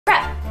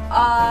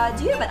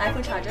Do you have an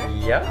iPhone charger?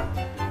 Yeah.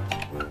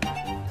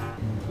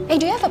 Hey,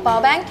 do you have a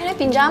power bank? Can I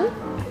pinjam?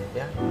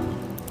 Yeah.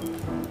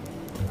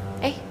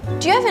 Hey,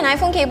 do you have an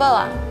iPhone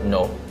cable?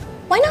 No.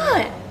 Why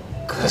not?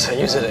 Because I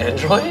use an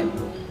Android.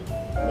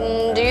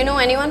 Do you know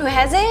anyone who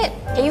has it?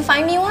 Can you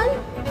find me one?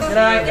 Good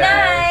night, Good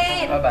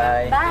night.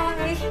 Bye-bye.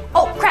 Bye.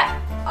 Oh, crap!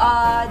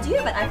 Do you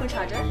have an iPhone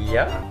charger?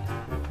 Yeah.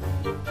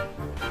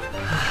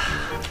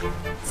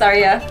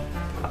 Sorry,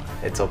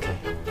 It's okay.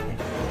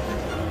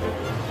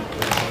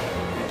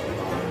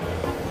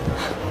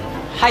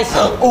 Hi,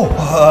 sir. Oh,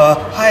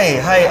 hi.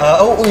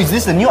 Is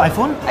this the new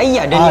iPhone?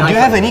 Yeah, the new Do you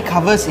iPhone. have any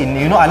covers in,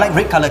 I like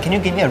red color. Can you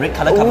give me a red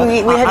color cover? we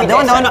have it that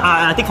one,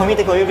 there, take for me,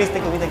 please,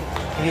 take for me.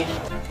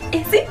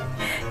 Is it?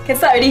 Can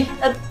start already.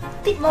 A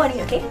bit more only,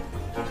 okay?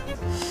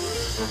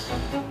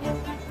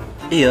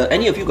 Hey,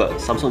 any of you got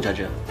Samsung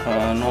charger?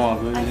 No,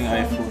 we're using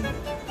iPhone.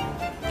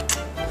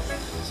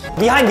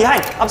 Behind,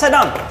 upside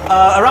down.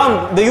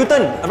 Around the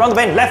U-turn, around the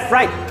bend, left,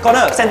 right,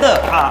 corner, center.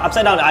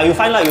 Upside down. You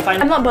find.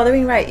 I'm not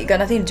bothering, right? You got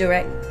nothing to do,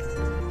 right?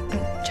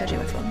 I'm charging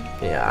my phone.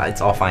 Yeah, it's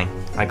all fine.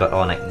 I got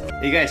all night.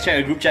 Hey guys, check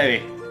a group chat,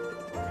 eh?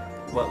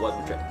 What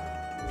group chat?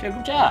 Check a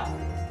group chat.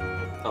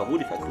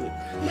 Would if I could.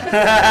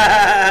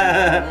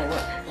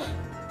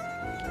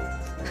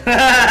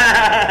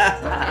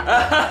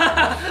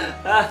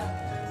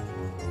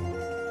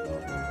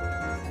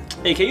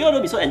 Hey, can you all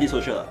not be so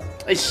antisocial?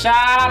 Hey, shut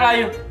up, lah,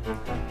 you.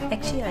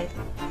 Actually, I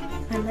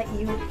like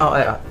you. Oh,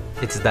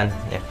 it's done.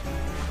 Yeah.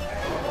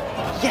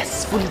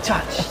 Yes, fully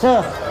charged.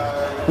 Sir,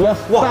 yes,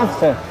 Wow,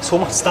 so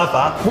much stuff.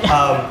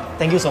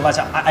 Thank you so much.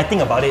 I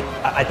think about it.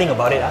 I think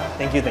about it.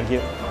 Thank you.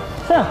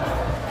 Sir.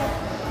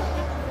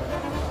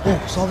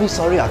 Oh,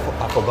 sorry. I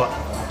forgot.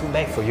 Too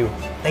bad for you.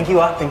 Thank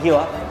you.